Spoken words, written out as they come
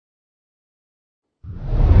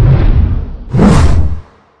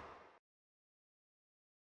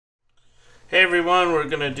Hey everyone, we're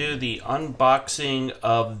going to do the unboxing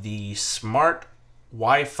of the Smart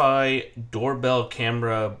Wi-Fi Doorbell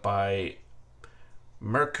Camera by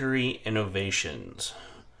Merkury Innovations.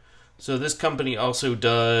 So this company also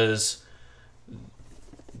does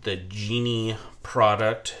the Geeni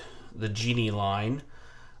product, the Geeni line.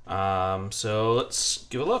 So let's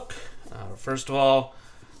give a look. First of all,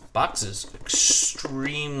 box is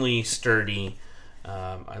extremely sturdy.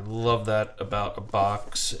 I love that about a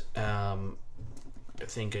box. I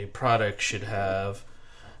think a product should have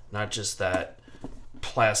not just that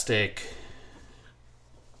plastic,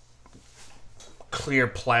 clear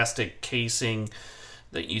plastic casing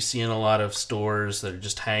that you see in a lot of stores that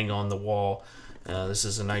just hang on the wall. This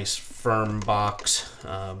is a nice firm box.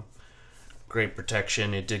 Great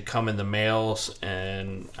protection. It did come in the mail,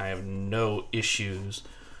 and I have no issues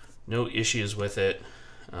with it.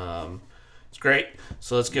 It's great.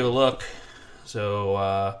 So let's give a look.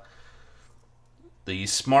 So the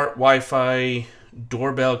Smart Wi-Fi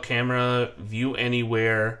Doorbell Camera, view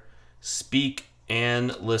anywhere, speak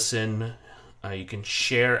and listen. You can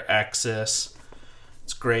share access.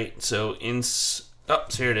 It's great. So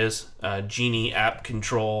here it is. Geeni app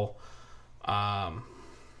control. So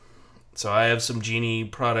I have some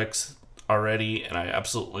Geeni products already, and I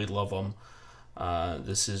absolutely love them.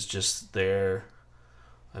 This is just their,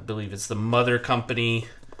 I believe it's the mother company,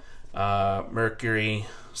 Merkury.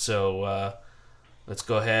 So let's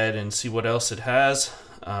go ahead and see what else it has.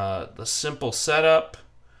 The simple setup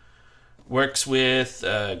works with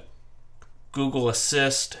Google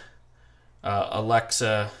Assist,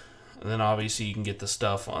 Alexa, and then obviously you can get the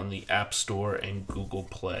stuff on the App Store and Google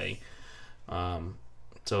Play.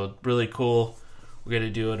 So really cool. We're going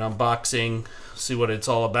to do an unboxing, see what it's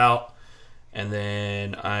all about, and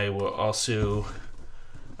then I will also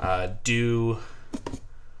do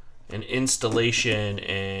an installation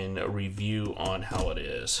and a review on how it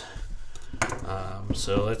is.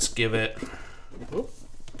 So let's give it,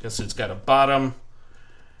 guess it's got a bottom.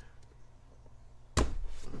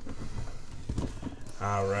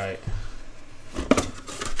 All right.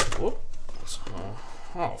 So,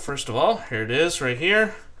 first of all, here it is right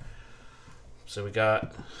here. So we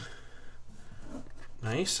got,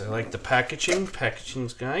 nice, I like the packaging.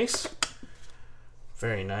 Packaging's nice.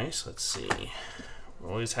 Very nice. Let's see. We're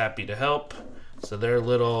always happy to help. So their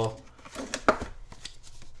little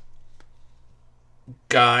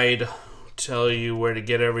guide tell you where to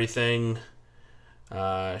get everything.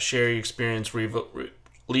 Share your experience.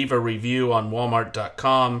 Leave a review on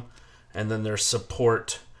Walmart.com, and then their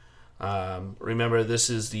support. Remember, this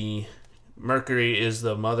is the Merkury is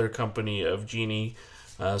the mother company of Geeni.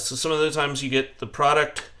 So some of the times you get the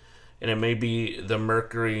product, and it may be the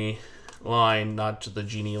Merkury line, not the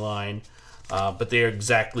Geeni line. But they are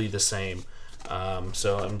exactly the same.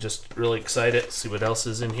 So I'm just really excited to see what else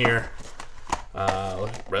is in here.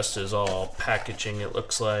 Rest is all packaging, it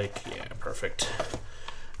looks like. Yeah, perfect.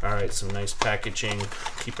 All right, some nice packaging.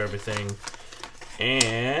 Keep everything.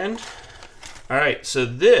 And all right, so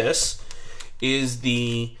this is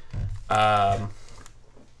the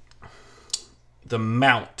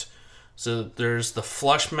mount. So there's the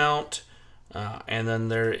flush mount. And then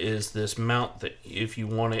there is this mount that if you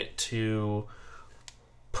want it to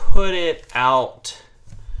put it out,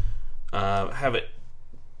 have it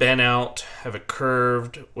bent out, have it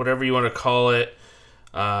curved, whatever you want to call it,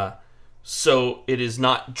 so it is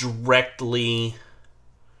not directly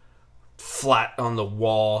flat on the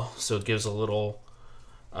wall, so it gives a little,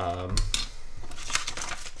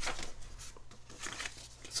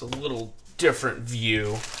 it's a little different view.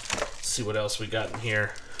 Let's see what else we got in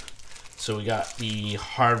here. So we got the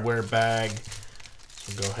hardware bag.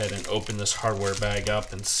 So go ahead and open this hardware bag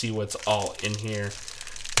up and see what's all in here.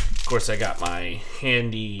 Of course, I got my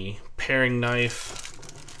handy paring knife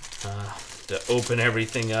to open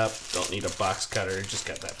everything up. Don't need a box cutter, just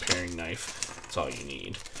got that paring knife. That's all you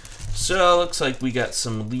need. So looks like we got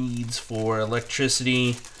some leads for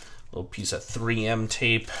electricity. A little piece of 3M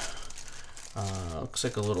tape. Looks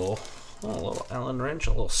like a little Allen wrench,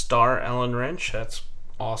 a little star Allen wrench. That's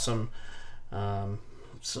awesome.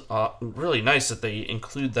 It's really nice that they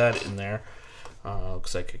include that in there.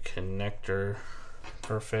 Looks like a connector.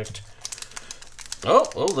 Perfect. Oh,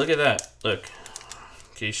 look at that. Look,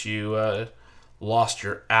 in case you lost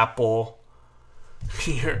your Apple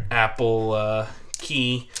key,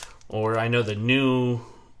 or I know the new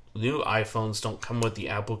iPhones don't come with the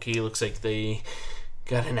Apple key. Looks like they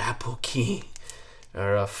got an Apple key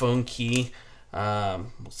or a phone key.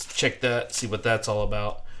 Let's check that, see what that's all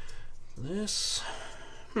about. This,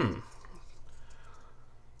 gotta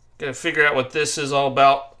figure out what this is all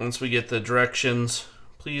about once we get the directions.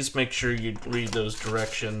 please make sure you read those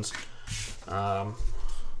directions.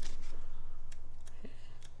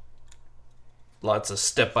 Lots of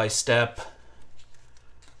step-by-step.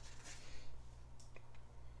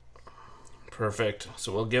 Perfect.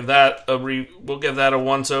 So we'll give that a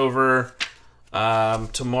once over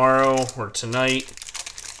tomorrow or tonight.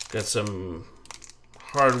 Got some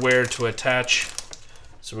hardware to attach.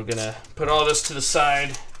 So we're gonna put all this to the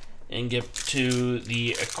side and get to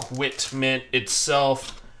the equipment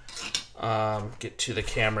itself. Get to the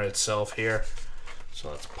camera itself here. So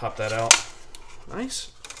let's pop that out.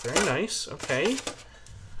 Nice, very nice. Okay.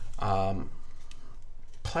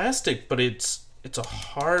 Plastic, but it's a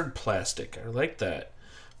hard plastic. I like that.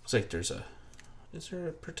 Looks like is there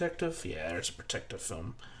a protective? Yeah, there's a protective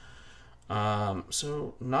film.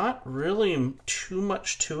 So not really too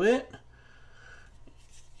much to it.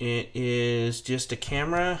 It is just a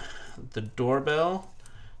camera, the doorbell.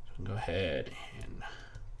 So go ahead and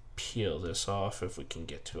peel this off if we can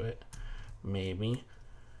get to it. Maybe.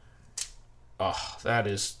 Oh,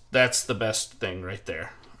 that's the best thing right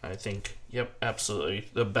there. I think, yep, absolutely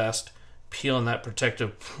the best. Peeling that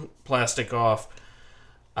protective plastic off.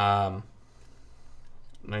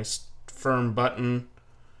 Nice firm button.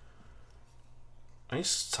 Nice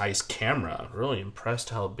size camera. Really impressed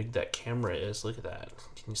how big that camera is. Look at that.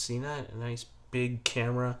 Can you see that? A nice big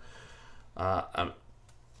camera. I'm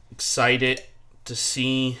excited to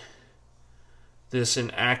see this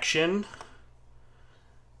in action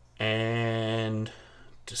and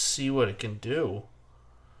to see what it can do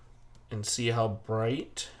and see how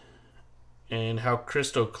bright and how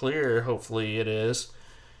crystal clear hopefully it is,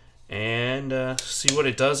 and see what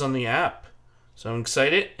it does on the app. So I'm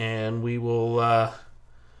excited, and we will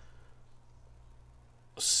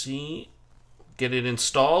get it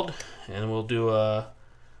installed, and we'll do a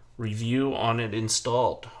review on it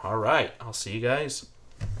installed. All right, I'll see you guys.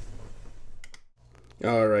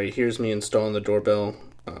 All right, here's me installing the doorbell.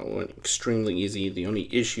 Went extremely easy. The only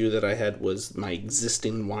issue that I had was my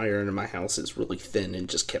existing wire in my house is really thin and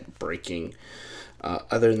just kept breaking.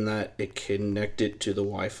 Other than that, it connected to the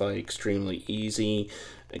Wi-Fi extremely easy,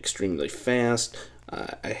 extremely fast.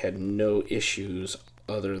 I had no issues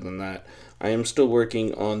other than that. I am still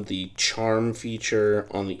working on the charm feature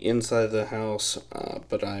on the inside of the house,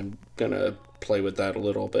 but I'm gonna play with that a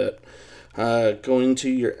little bit. Going to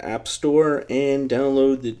your app store and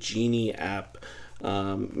download the Geeni app.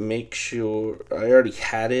 Make sure I already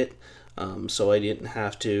had it, so I didn't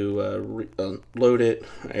have to load it.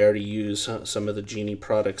 I already use some of the Geeni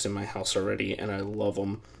products in my house already, and I love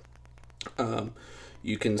them.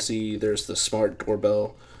 You can see there's the smart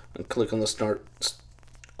doorbell. Click on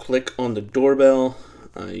the doorbell.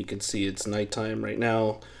 You can see it's nighttime right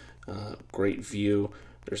now. Great view.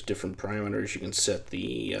 There's different parameters. You can set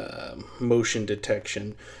the motion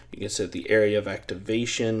detection. You can set the area of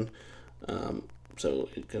activation. So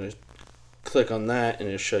you're going to click on that and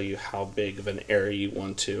it'll show you how big of an area you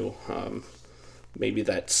want to. Maybe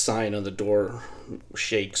that sign on the door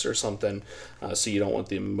shakes or something, so you don't want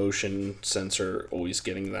the motion sensor always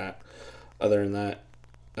getting that. Other than that,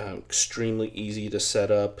 extremely easy to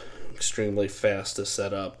set up, extremely fast to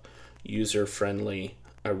set up, user friendly.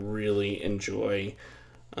 I really enjoy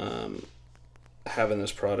having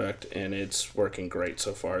this product, and it's working great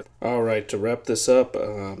so far. All right, to wrap this up,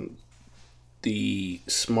 the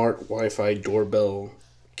smart Wi-Fi doorbell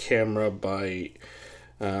camera by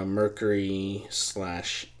Merkury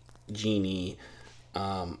 / Geeni.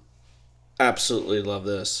 Absolutely love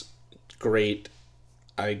this. Great.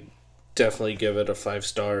 I definitely give it a 5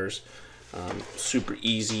 stars. Super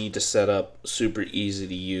easy to set up, super easy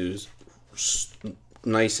to use,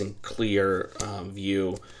 nice and clear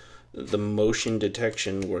view. The motion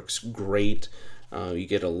detection works great. You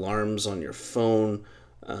get alarms on your phone,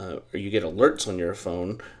 or you get alerts on your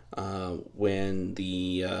phone when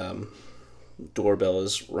the doorbell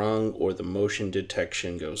is rung or the motion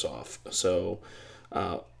detection goes off. So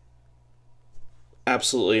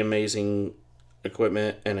absolutely amazing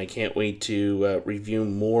equipment, and I can't wait to review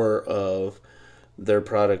more of their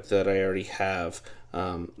product that I already have.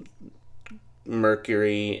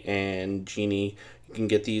 Merkury and Geeni, you can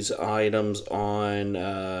get these items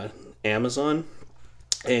on Amazon,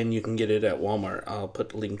 and you can get it at Walmart. I'll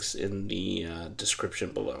put links in the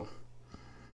description below.